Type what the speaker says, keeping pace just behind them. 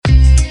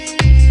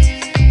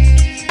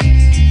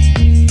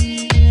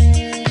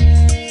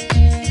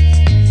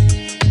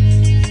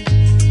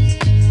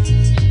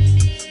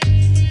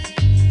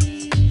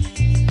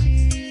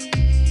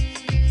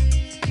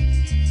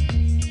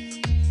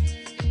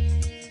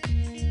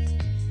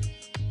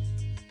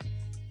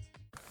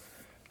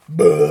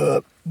Buh,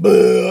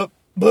 buh,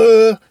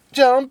 buh,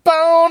 jump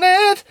on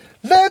it,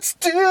 let's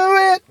do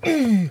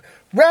it,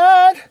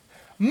 ride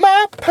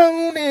my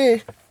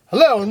pony.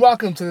 Hello and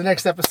welcome to the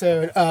next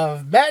episode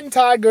of Matt and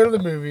Todd Go to the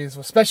Movies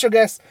with special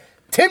guest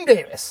Tim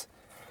Davis.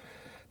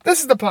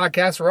 This is the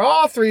podcast where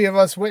all three of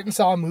us went and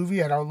saw a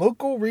movie at our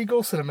local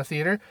Regal Cinema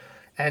Theater,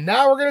 and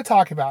now we're going to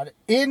talk about it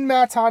in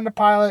Matt's Honda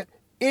Pilot,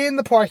 in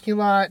the parking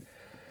lot.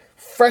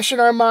 Fresh in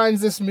our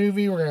minds this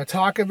movie. We're going to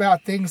talk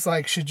about things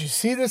like, should you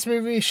see this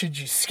movie? Should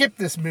you skip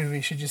this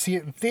movie? Should you see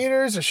it in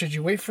theaters or should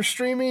you wait for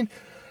streaming?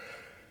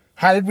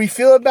 How did we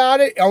feel about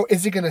it? Oh,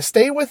 is it going to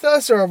stay with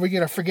us or are we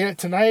going to forget it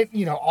tonight?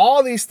 You know,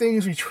 all these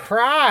things we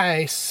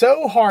try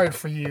so hard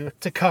for you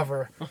to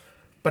cover.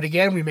 But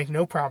again, we make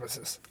no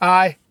promises.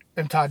 I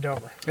am Todd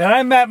Domer. And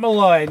I'm Matt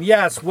Malloy. And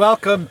yes,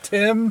 welcome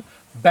Tim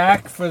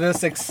back for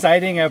this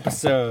exciting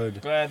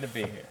episode. Glad to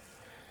be here.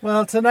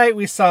 Well, tonight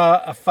we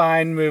saw a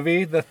fine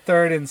movie, the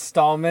third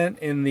installment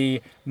in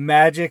the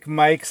Magic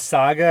Mike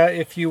saga,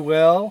 if you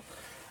will.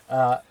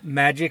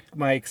 Magic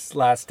Mike's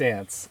Last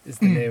Dance is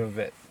the name of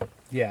it.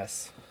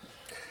 Yes.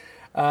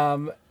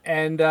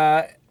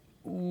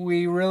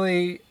 We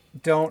really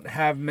don't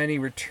have many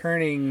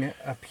returning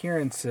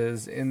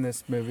appearances in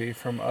this movie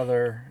from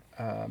other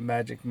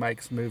Magic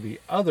Mike's movie,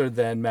 other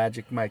than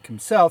Magic Mike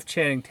himself,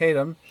 Channing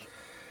Tatum.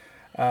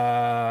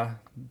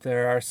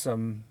 There are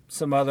some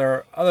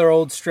other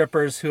old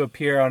strippers who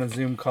appear on a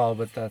Zoom call,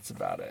 but that's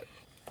about it.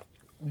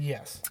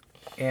 Yes.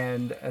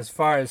 And as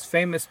far as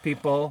famous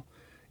people,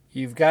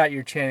 you've got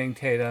your Channing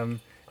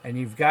Tatum, and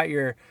you've got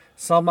your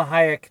Salma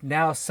Hayek,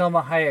 now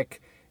Salma Hayek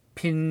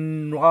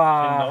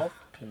Pinot.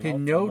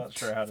 I'm not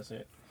sure how to say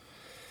it.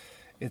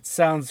 It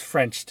sounds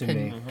French to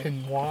me.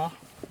 Pinois.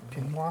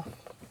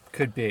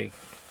 Could be.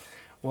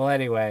 Well,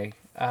 anyway,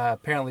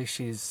 apparently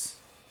she's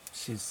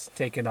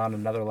taken on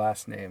another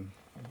last name.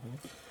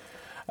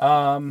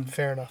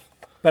 Fair enough.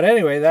 But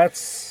anyway,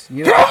 that's,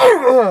 you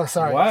know.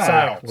 Sorry.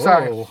 Wow.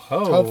 Sorry. Whoa.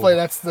 Hopefully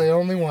that's the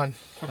only one.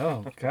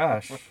 Oh,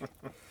 gosh.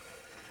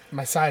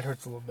 My side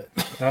hurts a little bit.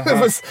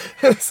 Uh-huh.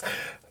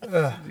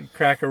 You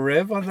crack a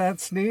rib on that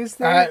sneeze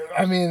there?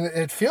 I mean,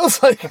 it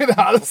feels like it,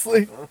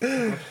 honestly.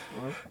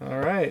 All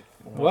right.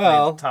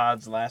 Well.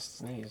 Todd's last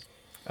sneeze.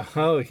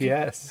 Oh,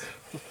 yes.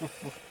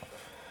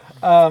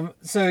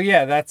 So,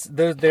 yeah,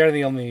 they're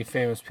the only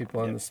famous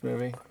people in this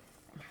movie.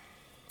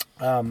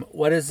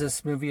 What is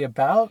this movie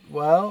about?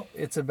 Well,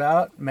 it's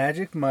about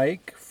Magic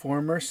Mike,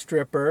 former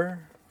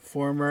stripper,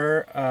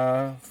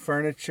 former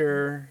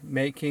furniture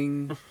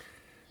making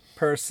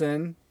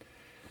person.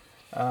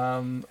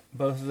 Both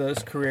of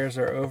those careers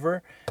are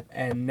over,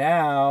 and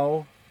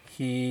now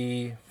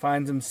he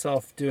finds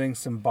himself doing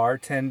some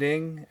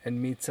bartending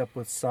and meets up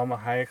with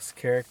Salma Hayek's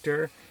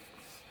character,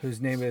 whose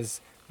name is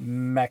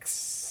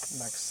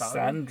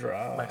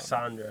Maxandra.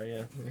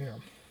 Maxandra, yeah.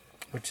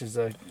 Which is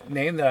a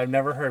name that I've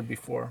never heard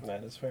before.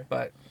 That is fair.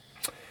 But,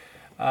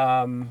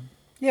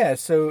 yeah,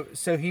 so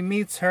he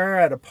meets her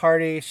at a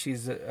party.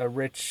 She's a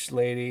rich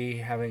lady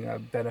having a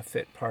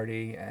benefit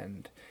party,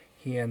 and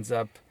he ends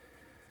up,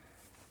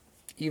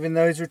 even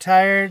though he's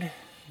retired,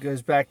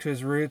 goes back to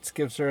his roots,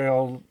 gives her an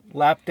old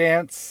lap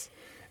dance,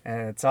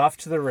 and it's off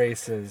to the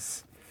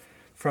races.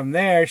 From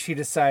there, she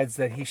decides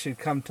that he should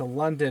come to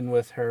London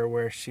with her,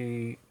 where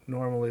she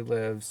normally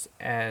lives,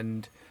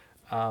 and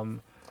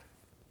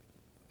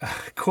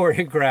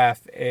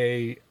choreograph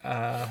a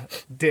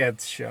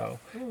dance show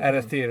at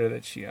a theater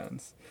that she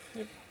owns.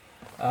 Yep.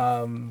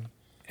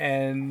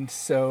 And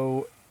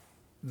so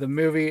the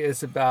movie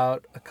is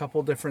about a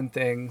couple different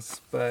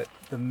things, but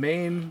the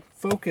main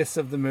focus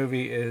of the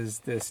movie is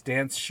this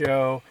dance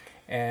show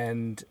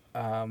and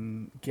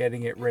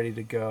getting it ready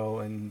to go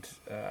and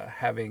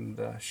having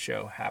the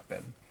show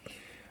happen.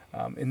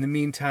 In the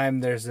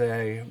meantime, there's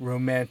a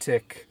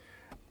romantic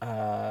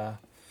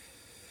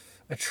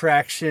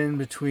attraction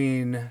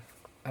between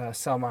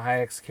Salma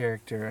Hayek's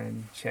character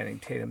and Channing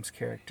Tatum's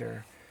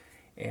character.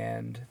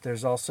 And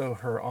there's also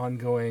her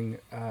ongoing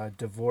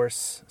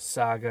divorce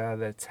saga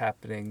that's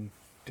happening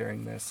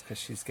during this because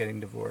she's getting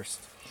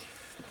divorced.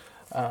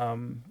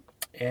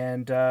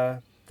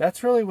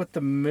 That's really what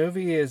the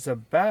movie is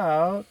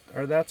about,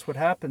 or that's what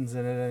happens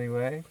in it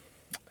anyway.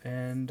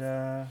 And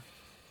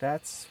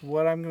that's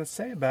what I'm going to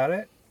say about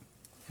it.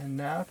 And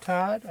now,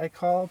 Todd, I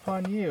call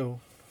upon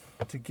you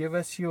to give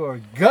us your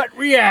gut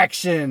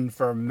reaction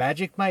for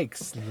Magic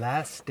Mike's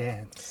Last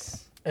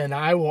Dance. And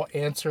I will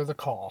answer the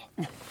call.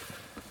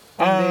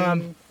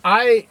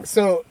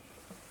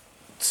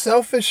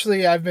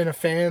 Selfishly, I've been a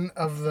fan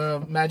of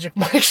the Magic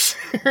Mike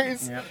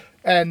series. Yep.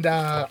 And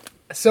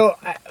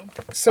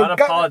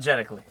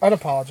unapologetically,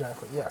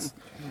 yes.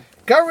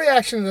 Gut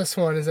reaction to this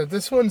one is that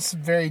this one's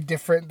very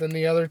different than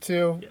the other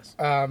two. Yes.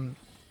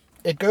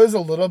 It goes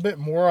a little bit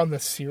more on the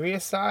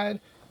serious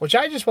side, which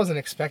I just wasn't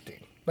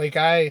expecting.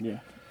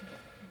 I'm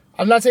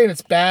not saying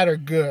it's bad or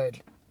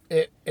good.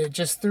 It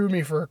just threw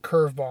me for a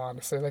curveball,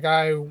 honestly.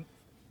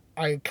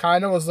 I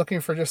kind of was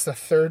looking for just a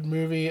third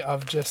movie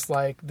of just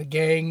like the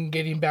gang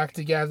getting back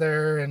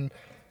together and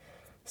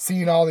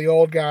seeing all the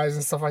old guys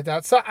and stuff like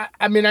that. So,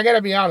 I mean, I got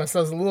to be honest, I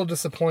was a little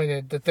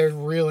disappointed that they're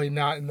really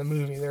not in the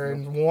movie. They're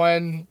in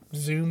one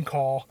Zoom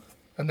call,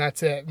 and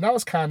that's it. And that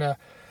was kind of,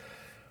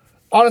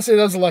 honestly,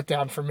 that was a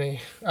letdown for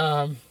me.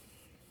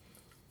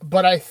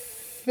 But I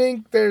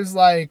think there's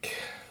like,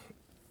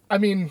 I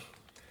mean,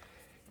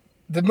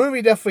 the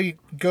movie definitely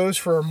goes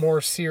for a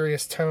more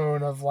serious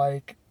tone of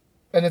like,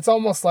 and it's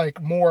almost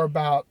like more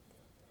about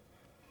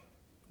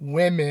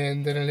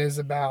women than it is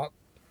about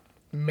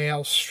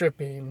male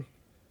stripping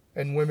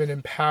and women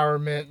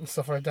empowerment and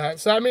stuff like that.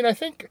 So, I mean, I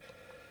think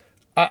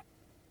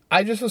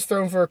I just was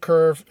thrown for a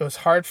curve. It was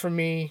hard for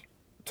me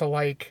to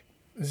like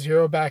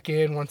zero back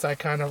in once I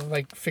kind of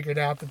like figured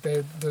out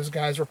that those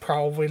guys were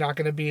probably not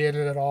going to be in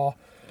it at all.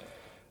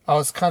 I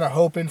was kind of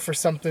hoping for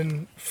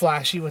something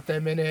flashy with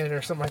them in it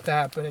or something like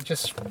that, but it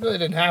just really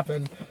didn't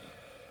happen.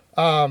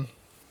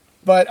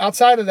 But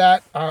outside of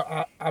that,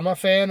 I'm a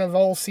fan of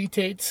old C.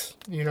 Tate's.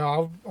 You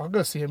know, I'll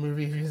go see a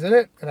movie if he's in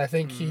it, and I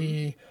think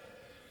he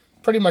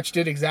pretty much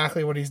did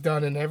exactly what he's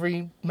done in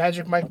every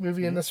Magic Mike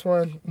movie in this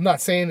one. I'm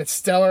not saying it's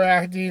stellar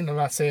acting. I'm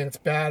not saying it's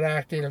bad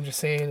acting. I'm just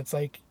saying it's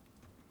like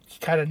he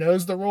kind of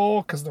knows the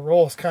role because the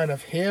role is kind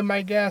of him,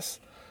 I guess.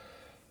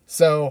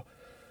 So,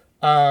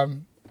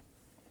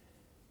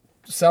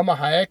 Selma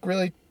Hayek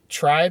really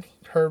tried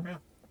her,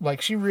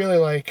 like she really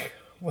like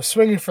was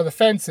swinging for the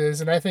fences,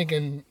 and I think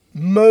in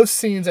most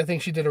scenes, I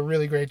think she did a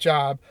really great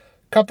job.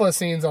 A couple of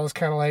scenes, I was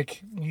kind of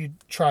like, you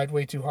tried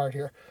way too hard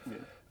here.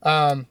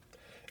 Yeah.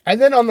 And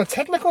then on the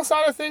technical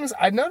side of things,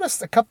 I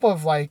noticed a couple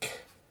of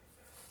like,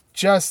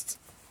 just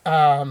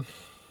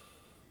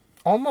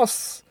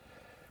almost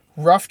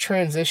rough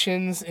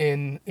transitions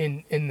in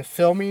the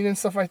filming and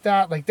stuff like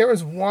that. Like there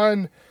was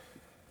one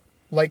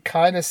like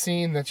kind of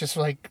scene that just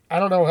like, I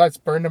don't know how it's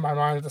burned in my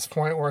mind at this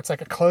point, where it's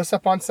like a close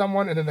up on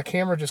someone and then the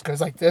camera just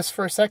goes like this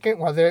for a second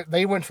while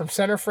they went from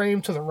center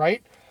frame to the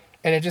right,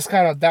 and it just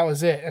kind of, that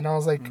was it. And I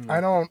was like, I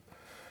don't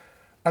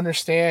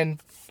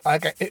understand.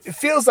 Like it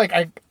feels like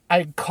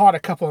I caught a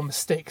couple of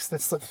mistakes that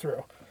slipped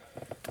through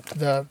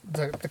the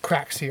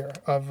cracks here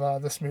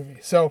of this movie.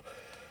 So,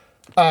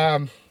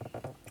 all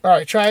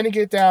right, trying to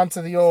get down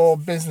to the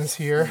old business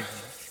here.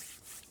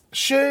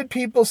 Should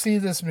people see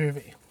this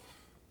movie?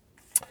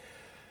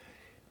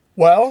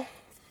 Well,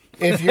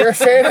 if you're a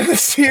fan of the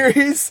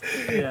series,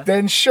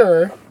 then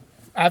sure,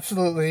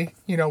 absolutely.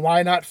 You know,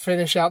 why not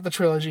finish out the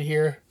trilogy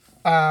here?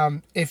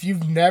 If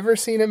you've never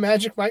seen a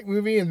Magic Mike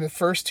movie and the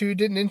first two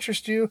didn't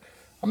interest you,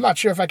 I'm not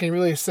sure if I can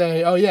really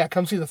say, oh yeah,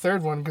 come see the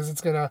third one because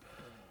it's going to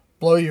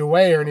blow you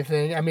away or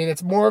anything. I mean,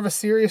 it's more of a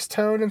serious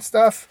tone and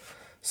stuff,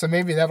 so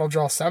maybe that'll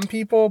draw some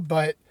people,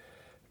 but,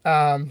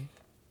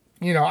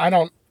 you know, I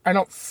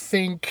don't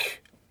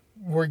think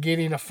we're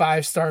getting a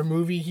 5-star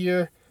movie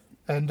here.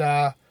 And,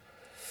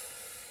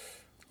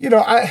 you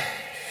know,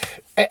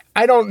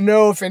 I don't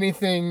know if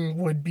anything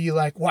would be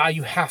like, wow,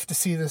 you have to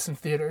see this in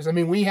theaters. I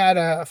mean, we had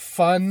a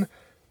fun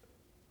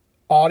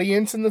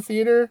audience in the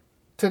theater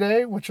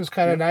today, which was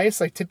kind of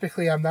nice. Like,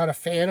 typically I'm not a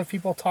fan of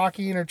people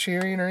talking or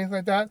cheering or anything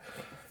like that,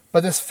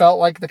 but this felt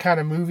like the kind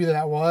of movie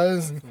that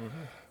was. And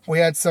we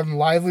had some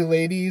lively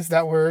ladies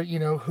that were, you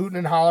know, hooting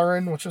and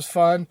hollering, which was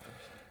fun.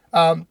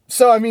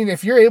 So, I mean,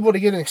 if you're able to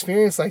get an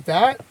experience like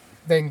that,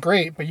 then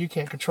great, but you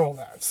can't control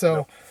that.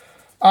 So,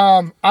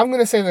 I'm going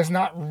to say there's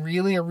not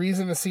really a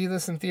reason to see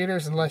this in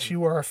theaters unless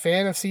you are a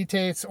fan of C.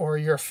 Tate's or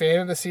you're a fan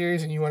of the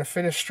series and you want to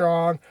finish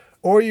strong,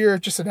 or you're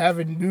just an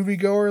avid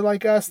moviegoer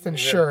like us, then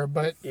sure.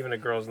 But even a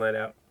girls' night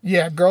out.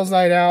 Yeah, girls'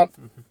 night out,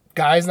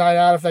 guys' night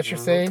out, if that's your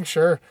thing,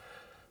 sure.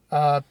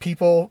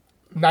 People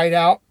night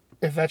out,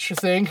 if that's your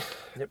thing.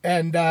 Yep.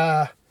 And,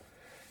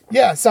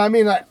 yeah, so I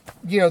mean,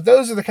 you know,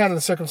 those are the kind of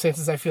the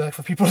circumstances I feel like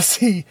for people to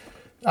see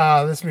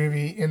this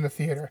movie in the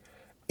theater.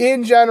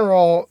 In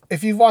general,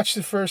 if you've watched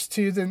the first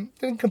two, then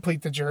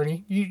complete the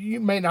journey. You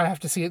may not have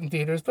to see it in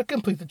theaters, but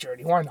complete the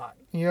journey. Why not?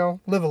 You know,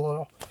 live a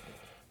little.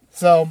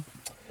 So,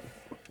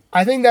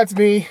 I think that's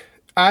me.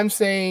 I'm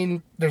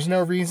saying there's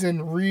no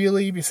reason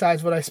really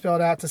besides what I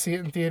spelled out to see it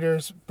in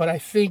theaters, but I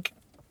think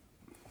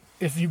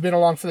if you've been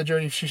along for the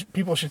journey,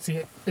 people should see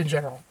it in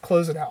general.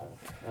 Close it out.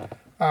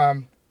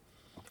 And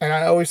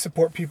I always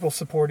support people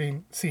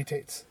supporting C.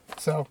 Tate's.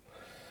 So,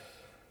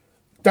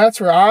 that's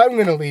where I'm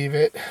going to leave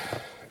it.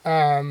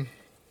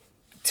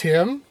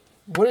 Tim,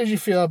 what did you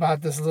feel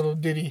about this little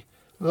ditty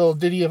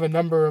of a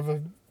number of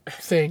a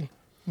thing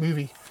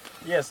movie?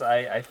 Yes,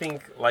 I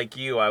think, like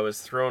you, I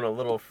was thrown a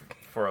little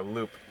for a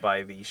loop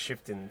by the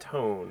shift in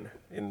tone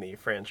in the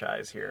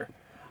franchise here.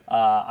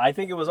 I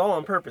think it was all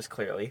on purpose,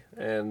 clearly,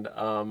 and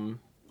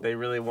they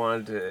really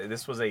wanted to.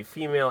 This was a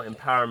female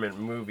empowerment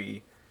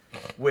movie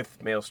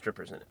with male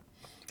strippers in it.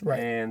 Right.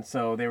 And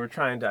so they were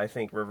trying to, I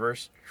think,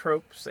 reverse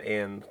tropes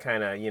and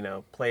kind of, you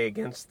know, play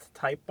against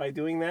type by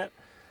doing that.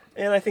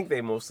 And I think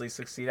they mostly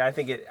succeed. I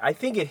think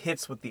it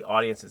hits what the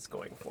audience is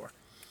going for.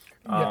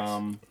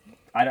 Yes.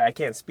 I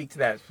can't speak to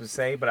that per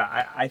se, but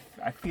I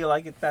feel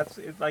like it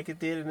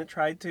did and it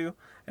tried to.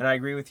 And I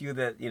agree with you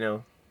that, you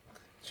know,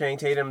 Channing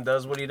Tatum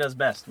does what he does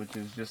best, which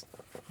is just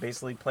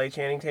basically play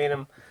Channing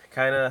Tatum,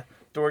 kind of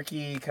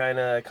dorky, kind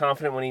of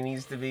confident when he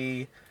needs to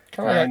be.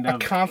 Kind of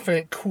like a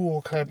confident,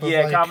 cool type of.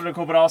 Yeah, like, confident,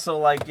 cool, but also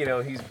like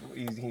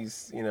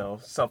he's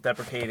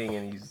self-deprecating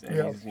and he's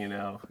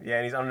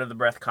and he's under the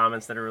breath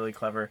comments that are really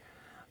clever.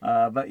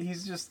 But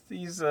he's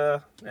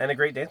and a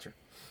great dancer,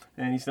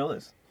 and he still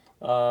is.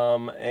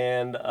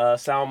 And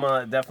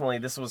Salma, definitely,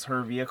 this was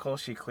her vehicle.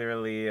 She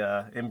clearly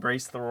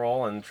embraced the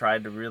role and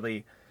tried to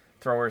really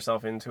throw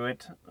herself into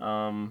it.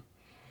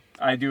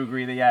 I do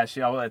agree that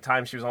she at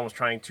times she was almost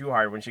trying too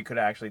hard when she could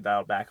have actually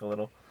dialed back a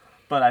little.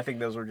 But I think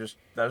those were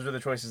the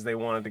choices they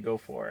wanted to go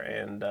for,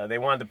 and they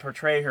wanted to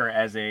portray her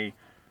as a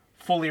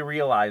fully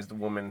realized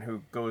woman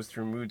who goes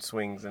through mood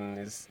swings and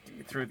is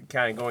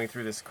going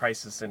through this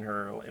crisis in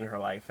her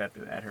life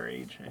at her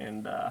age.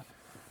 And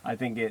I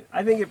think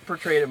it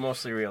portrayed it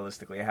mostly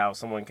realistically, how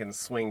someone can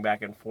swing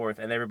back and forth,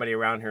 and everybody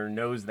around her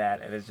knows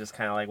that, and it's just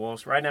kind of like, well,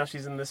 right now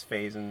she's in this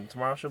phase, and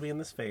tomorrow she'll be in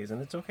this phase,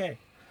 and it's okay.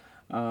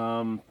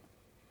 And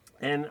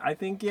I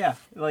think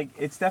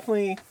it's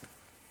definitely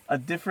a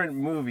different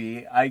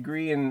movie. I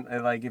agree, and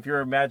like if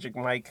you're a Magic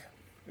Mike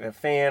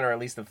fan, or at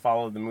least have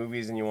followed the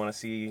movies, and you want to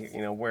see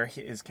where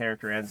his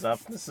character ends up,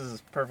 this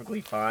is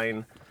perfectly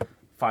fine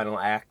final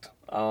act.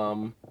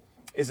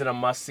 Is it a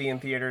must-see in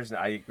theaters?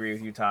 I agree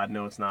with you, Todd.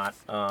 No, it's not.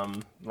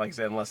 Like I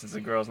said, unless it's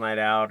a girls' night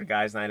out, a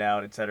guys' night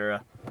out,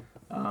 etc.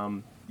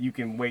 You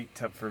can wait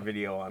for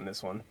video on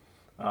this one.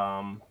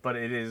 But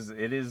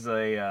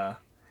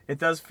it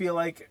does feel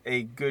like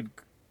a good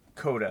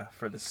coda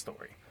for the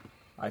story.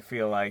 I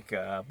feel like,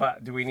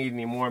 but do we need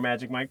any more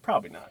Magic Mike?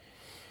 Probably not.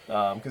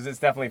 Because it's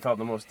definitely felt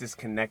the most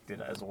disconnected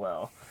as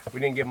well. We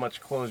didn't get much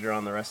closure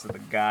on the rest of the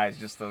guys,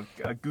 just a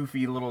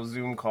goofy little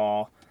Zoom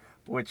call,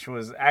 which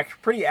was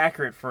pretty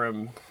accurate for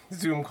a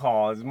Zoom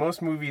call. As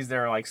most movies,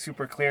 they're like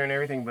super clear and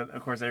everything, but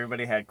of course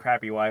everybody had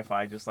crappy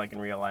Wi-Fi just like in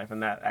real life,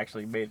 and that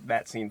actually made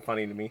that scene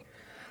funny to me.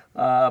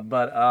 Yeah,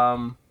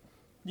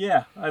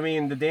 I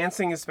mean, the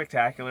dancing is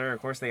spectacular.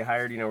 Of course, they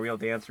hired, real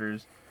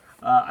dancers.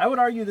 I would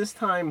argue this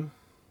time,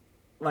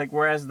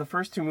 whereas the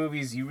first two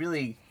movies, you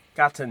really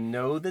got to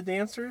know the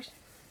dancers,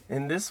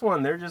 in this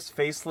one, they're just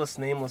faceless,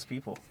 nameless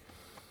people.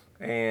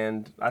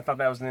 And I thought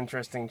that was an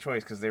interesting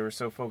choice, because they were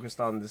so focused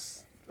on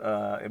this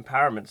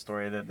empowerment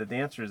story that the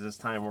dancers this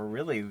time were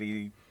really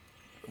the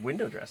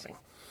window dressing.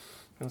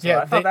 And so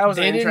I thought that was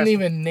they didn't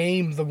even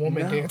name the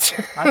woman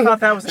dancer. I thought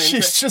that was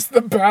she's just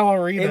the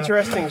ballerina.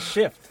 Interesting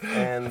shift.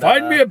 And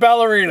find me a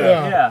ballerina.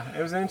 Yeah,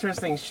 it was an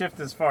interesting shift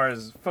as far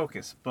as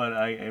focus, but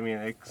I mean,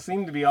 it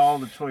seemed to be all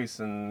the choice.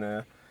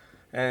 And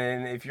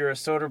if you're a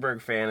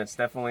Soderbergh fan, it's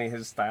definitely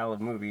his style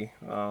of movie,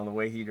 the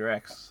way he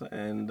directs.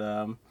 And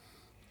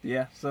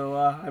so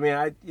I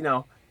mean,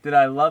 did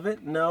I love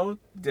it? No.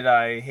 Did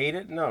I hate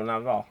it? No,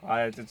 not at all.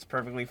 It's a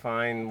perfectly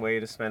fine way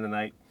to spend a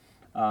night.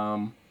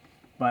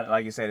 But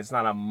like you said, it's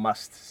not a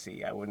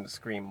must-see. I wouldn't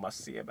scream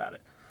must-see about it.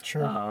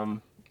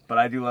 Sure. But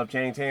I do love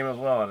Channing Tatum as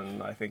well,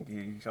 and I think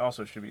he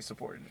also should be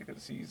supported,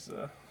 because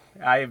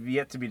I have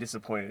yet to be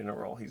disappointed in a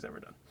role he's ever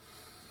done.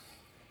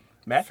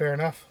 Matt? Fair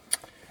enough.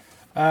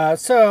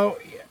 So,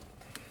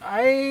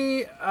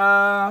 I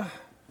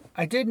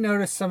did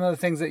notice some of the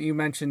things that you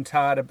mentioned,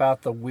 Todd,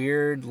 about the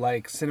weird,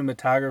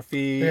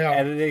 cinematography,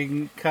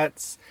 editing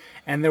cuts.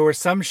 And there were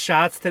some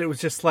shots that it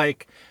was just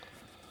like,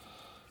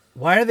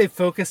 why are they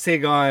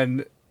focusing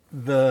on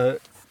the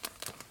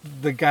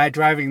guy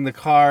driving the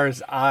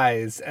car's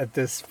eyes at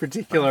this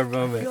particular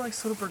moment? I feel like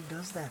Soderbergh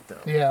does that, though.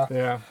 Yeah.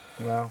 Yeah.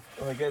 Well,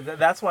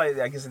 that's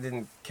why I guess it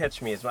didn't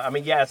catch me as well. I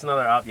mean, yeah, it's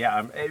another.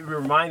 It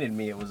reminded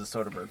me it was a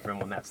Soderbergh film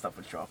when that stuff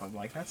would show up. I'm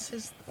like, that's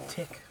his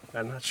tick.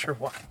 I'm not sure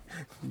why.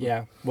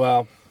 Yeah.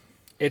 Well,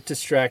 it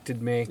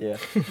distracted me. Yeah.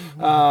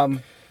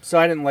 So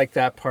I didn't like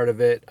that part of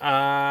it.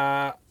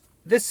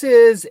 This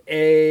is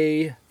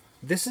a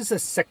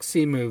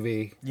sexy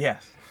movie.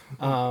 Yes.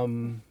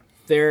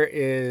 There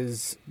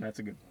is. That's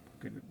a good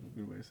way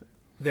to say it.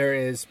 There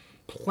is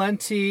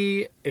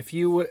plenty. If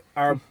you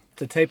are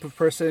the type of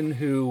person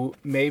who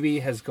maybe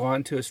has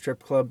gone to a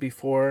strip club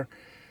before,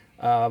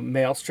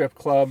 male strip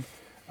club,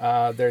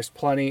 there's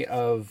plenty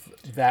of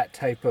that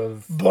type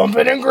of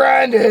bumping and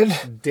grinding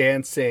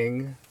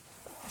dancing.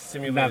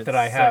 Simulated not that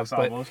I have,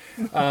 but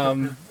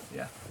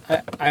yeah.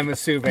 I'm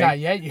assuming not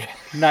yet.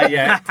 Not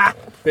yet.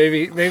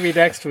 maybe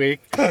next week.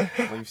 Well,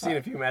 you've seen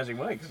a few Magic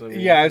Mikes. I mean,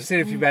 yeah, I've seen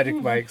a few Magic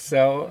Mikes,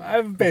 so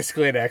I'm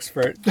basically an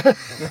expert.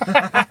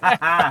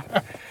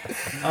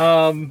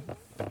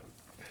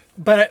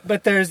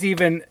 But there's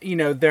even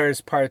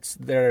there's parts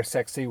that are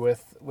sexy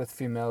with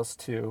females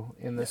too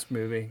in this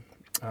movie.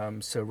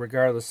 So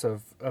regardless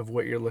of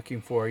what you're looking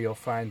for, you'll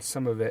find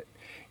some of it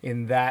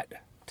in that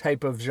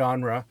type of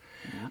genre.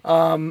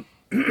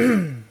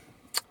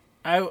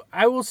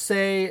 I will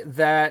say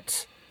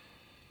that,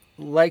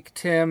 like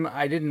Tim,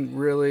 I didn't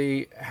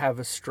really have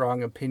a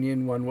strong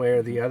opinion one way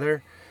or the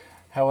other.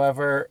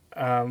 However,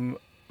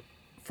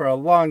 for a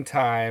long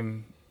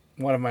time,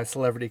 one of my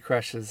celebrity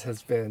crushes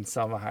has been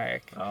Salma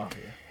Hayek. Oh,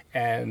 yeah.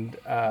 And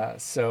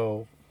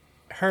so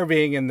her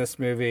being in this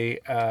movie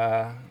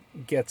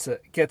gets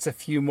a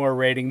few more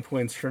rating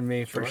points from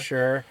me for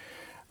sure.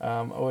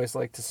 Always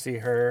like to see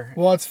her.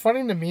 Well, it's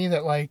funny to me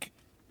that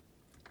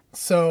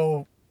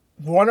so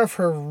one of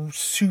her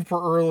super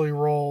early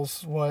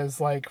roles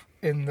was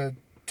in the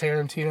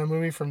Tarantino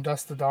movie From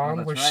Dusk to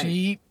Dawn, where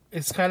she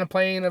is kind of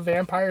playing a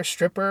vampire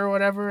stripper or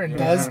whatever, and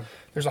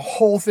there's a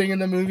whole thing in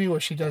the movie where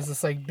she does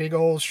this big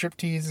old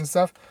striptease and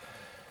stuff.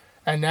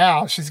 And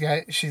now she's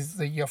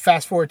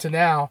fast forward to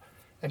now,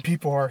 and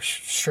people are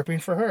stripping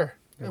for her.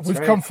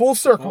 We've come full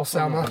circle,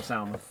 Salma.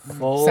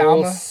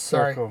 Full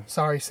circle.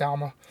 Sorry,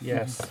 Salma.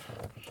 Yes.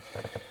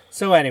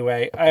 So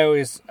anyway, I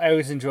always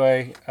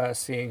enjoy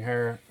seeing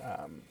her.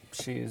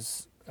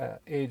 She's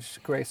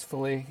aged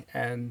gracefully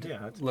and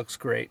looks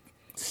great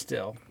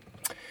still.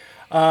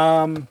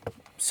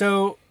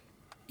 So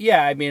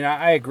yeah, I mean,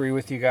 I agree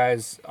with you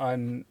guys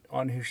on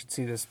who should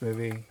see this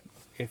movie.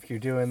 If you're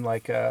doing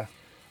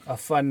a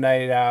fun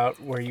night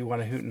out where you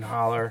want to hoot and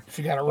holler, if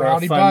you got a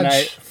rowdy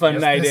bunch,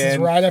 night this in, is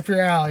right up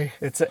your alley.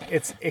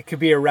 It could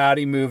be a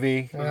rowdy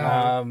movie.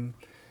 Yeah.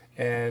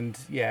 And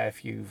yeah,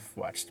 if you've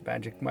watched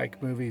Magic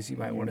Mike movies, you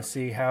might want to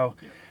see how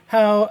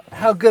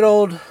good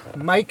old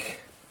Mike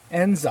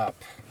ends up.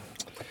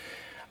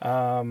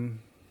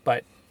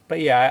 But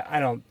yeah, I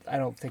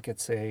don't think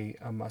it's a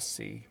must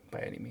see by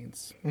any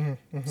means.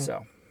 Mm-hmm,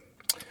 mm-hmm.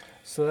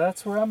 So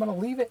that's where I'm gonna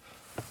leave it.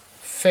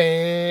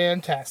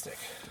 Fantastic.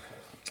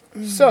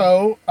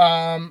 So,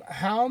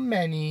 how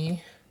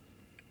many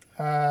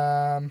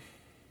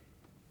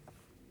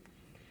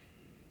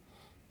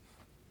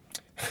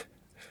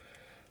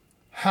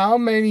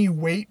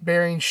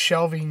weight-bearing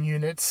shelving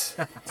units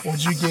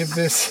would you give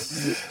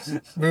this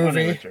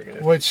movie,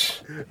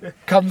 which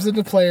comes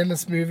into play in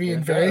this movie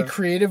in very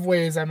creative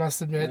ways, I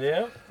must admit.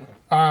 Yeah.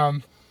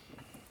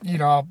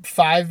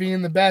 5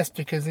 being the best,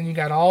 because then you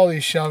got all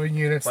these shelving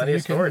units Plenty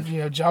that you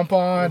can, jump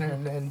on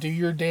and do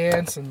your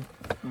dance and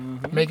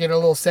make it a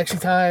little sexy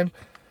time.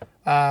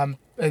 And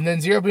then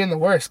 0 being the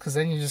worst, because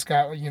then you just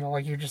got,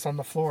 you're just on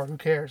the floor. Who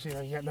cares? You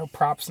got no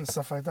props and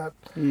stuff like that.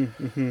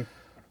 Mm-hmm.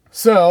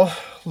 So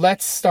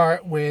let's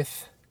start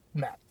with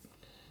Matt.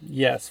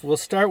 Yes, we'll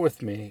start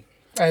with me.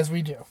 As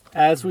we do.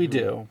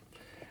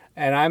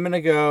 And I'm going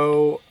to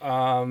go...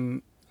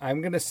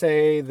 I'm going to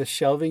say the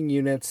shelving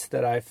units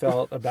that I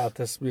felt about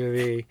this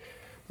movie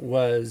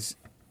was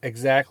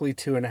exactly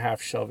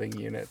 2.5 shelving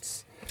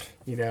units.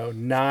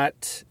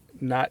 Not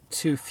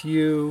too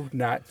few,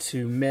 not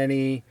too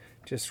many,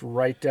 just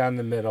right down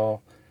the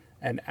middle.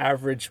 An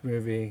average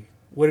movie.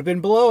 Would have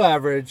been below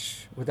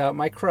average without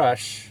my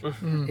crush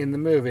in the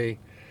movie.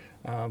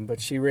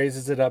 But she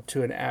raises it up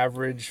to an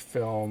average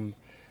film,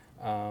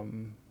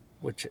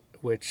 which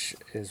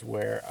is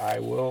where I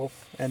will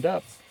end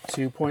up.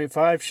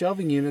 2.5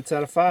 shelving units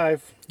out of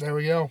 5. There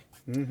we go.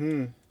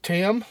 Mm-hmm.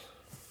 Tim?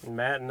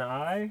 Matt and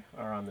I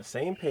are on the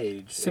same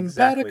page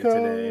Simpatico. exactly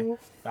today.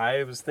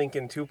 I was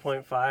thinking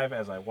 2.5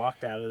 as I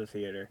walked out of the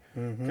theater.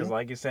 Because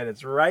like you said,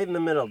 it's right in the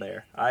middle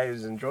there. I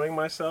was enjoying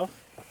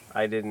myself.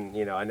 I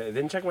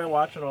didn't check my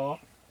watch at all.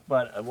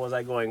 But was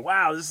I going,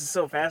 wow, this is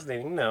so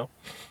fascinating? No.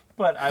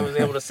 But I was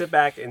able to sit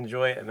back,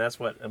 enjoy it, and that's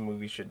what a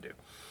movie should do.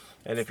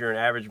 And if you're an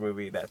average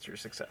movie, that's your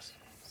success.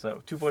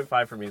 So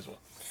 2.5 for me as well.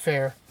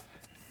 Fair.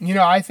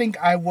 I think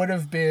I would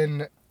have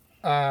been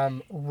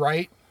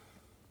right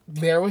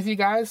there with you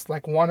guys,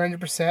 100%.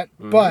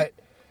 Mm-hmm. But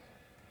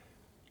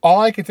all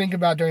I could think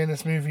about during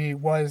this movie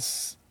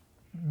was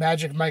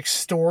Magic Mike's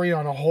story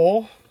on a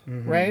whole,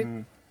 right?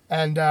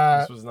 And,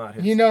 this was not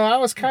his I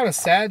was kind of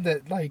sad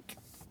that,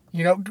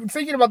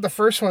 thinking about the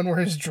first one where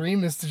his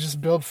dream is to just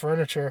build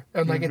furniture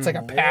and, it's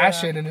a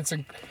passion and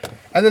and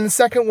then the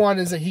second one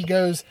is that he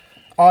goes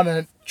on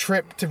a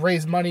trip to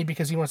raise money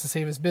because he wants to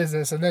save his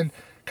business, and then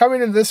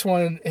coming into this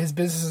one, his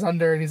business is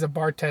under and he's a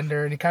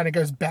bartender and he kind of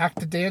goes back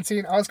to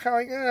dancing. I was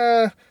kind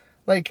of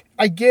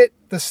I get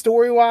the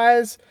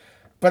story-wise,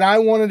 but I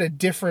wanted a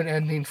different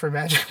ending for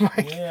Magic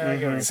Mike.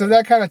 Yeah, so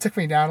that kind of took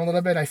me down a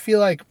little bit. I feel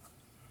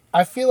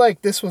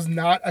like this was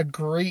not a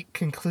great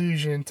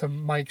conclusion to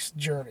Mike's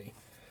journey,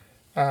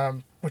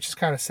 which is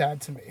kind of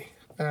sad to me.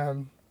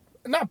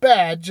 Not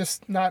bad,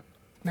 just not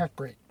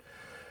great.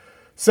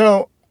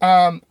 So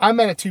I'm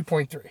at a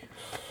 2.3.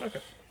 Okay.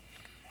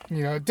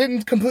 It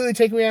didn't completely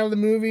take me out of the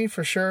movie,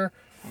 for sure.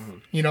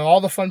 Mm-hmm.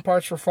 All the fun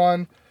parts were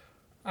fun.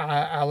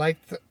 I like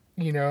the,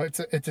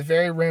 it's a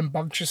very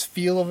rambunctious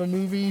feel of a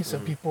movie, so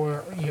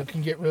people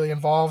can get really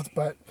involved.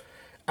 But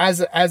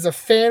as a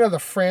fan of the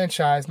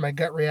franchise, my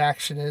gut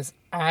reaction is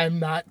I'm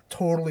not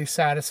totally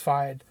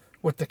satisfied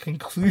with the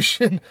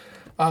conclusion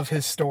of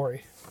his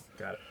story.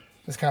 Got it.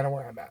 That's kind of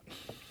where I'm at.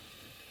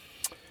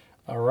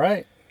 All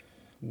right.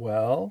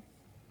 Well,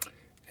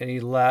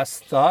 any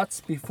last thoughts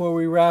before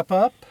we wrap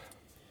up?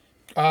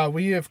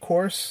 We, of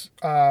course,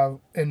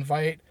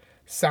 invite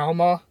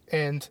Salma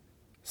and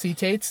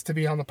C-Tates to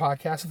be on the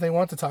podcast if they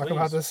want to talk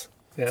about this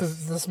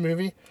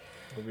movie.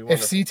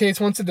 If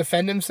C-Tates wants to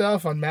defend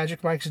himself on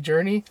Magic Mike's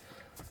journey,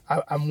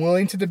 I'm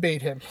willing to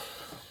debate him.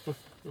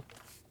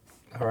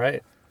 All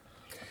right.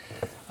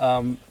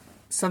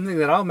 something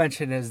that I'll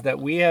mention is that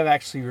we have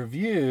actually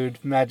reviewed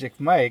Magic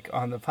Mike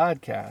on the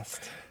podcast.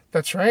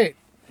 That's right.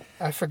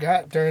 I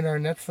forgot during our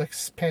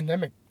Netflix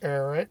pandemic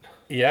era, right?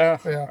 Yeah,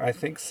 Yeah. I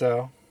think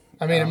so.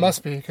 I mean, it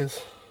must be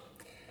because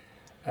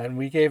And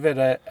we gave it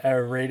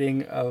a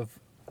rating of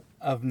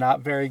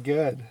not very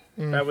good.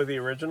 That was the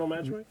original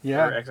Magic?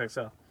 Yeah. Or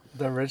XXL?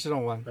 The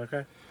original one.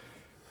 Okay.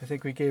 I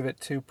think we gave it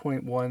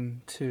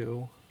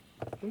 2.12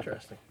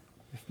 Interesting.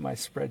 if my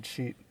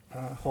spreadsheet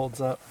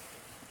holds up.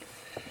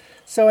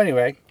 So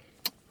anyway,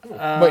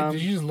 wait,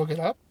 did you just look it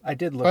up? I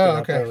did look Oh, it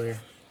up okay. earlier.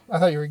 I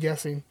thought you were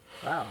guessing.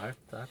 Wow. I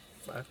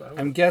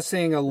I'm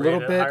guessing a little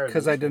Rated bit higher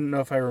because than I this didn't know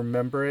if I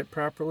remember it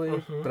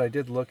properly, but I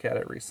did look at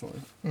it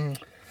recently.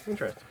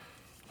 Interesting.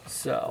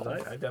 So,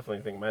 I definitely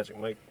think Magic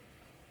Mike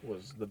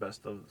was the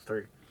best of the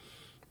three.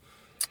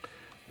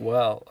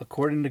 well,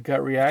 according to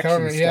gut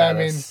reaction Yeah, I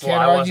mean, status,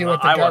 can't argue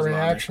with the gut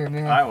reaction.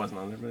 Yeah. I wasn't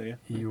on there with you.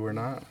 you were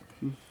not.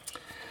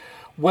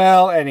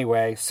 Well,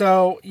 anyway,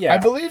 so yeah, I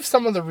believe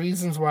some of the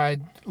reasons why,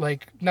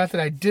 not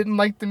that I didn't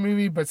like the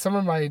movie, but some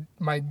of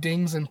my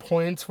dings and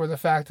points were the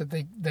fact that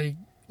they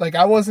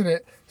I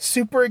wasn't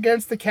super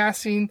against the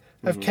casting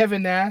of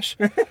Kevin Nash,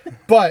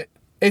 but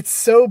it's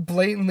so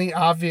blatantly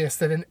obvious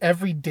that in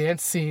every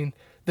dance scene,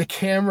 the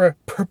camera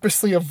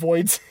purposely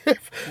avoids him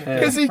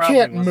because he Probably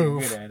can't wasn't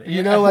move. good at it.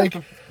 You know,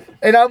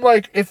 and I'm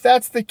like, if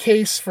that's the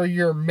case for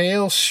your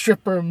male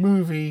stripper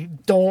movie,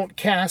 don't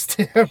cast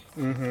him.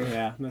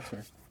 Yeah, that's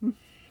fair.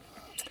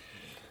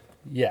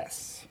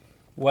 yes.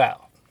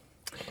 Well,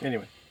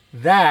 Anyway.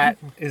 that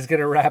is going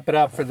to wrap it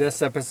up for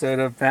this episode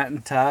of Matt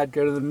and Todd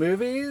Go to the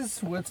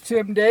Movies with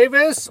Tim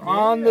Davis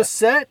on the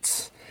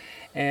set.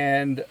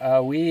 And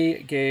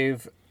we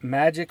gave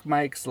Magic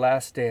Mike's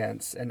Last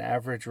Dance an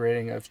average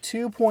rating of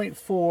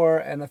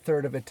 2.4 and a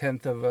third of a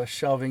tenth of a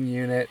shelving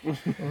unit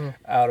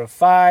out of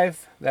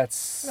 5. That's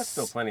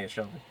still plenty of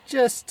shelving.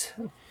 just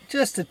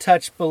a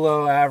touch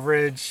below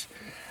average.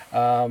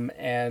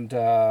 And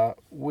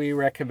we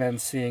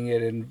recommend seeing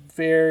it in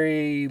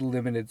very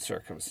limited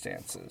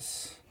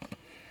circumstances,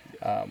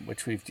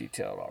 which we've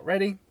detailed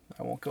already.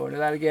 I won't go into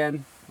that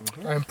again.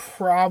 And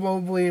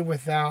probably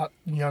without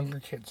younger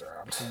kids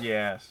around.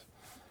 Yes.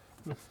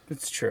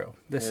 It's true.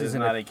 This It is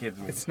isn't not a kid's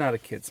movie. It's not a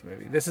kid's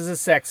movie. This is a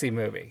sexy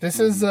movie. This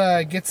is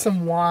get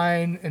some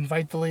wine,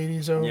 invite the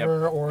ladies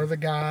over, or the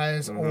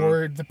guys,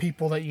 or the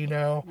people that you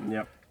know,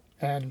 Yep.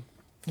 and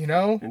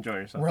Enjoy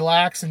yourself.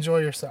 relax, enjoy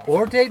yourself.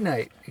 Or date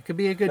night. It could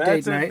be a good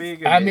date night. Be a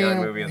good I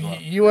movie as well.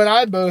 mean, you and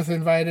I both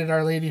invited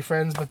our lady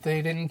friends, but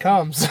they didn't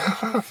come.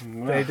 So,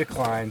 They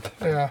declined.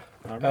 yeah.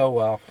 Oh,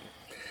 well.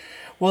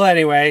 Well,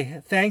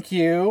 anyway, thank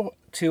you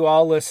to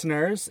all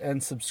listeners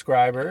and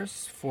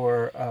subscribers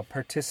for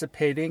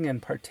participating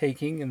and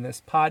partaking in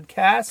this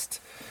podcast.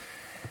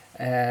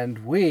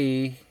 And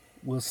we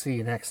will see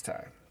you next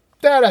time.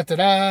 Da da da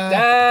da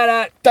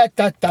Da da da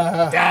da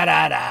da. da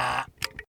da da.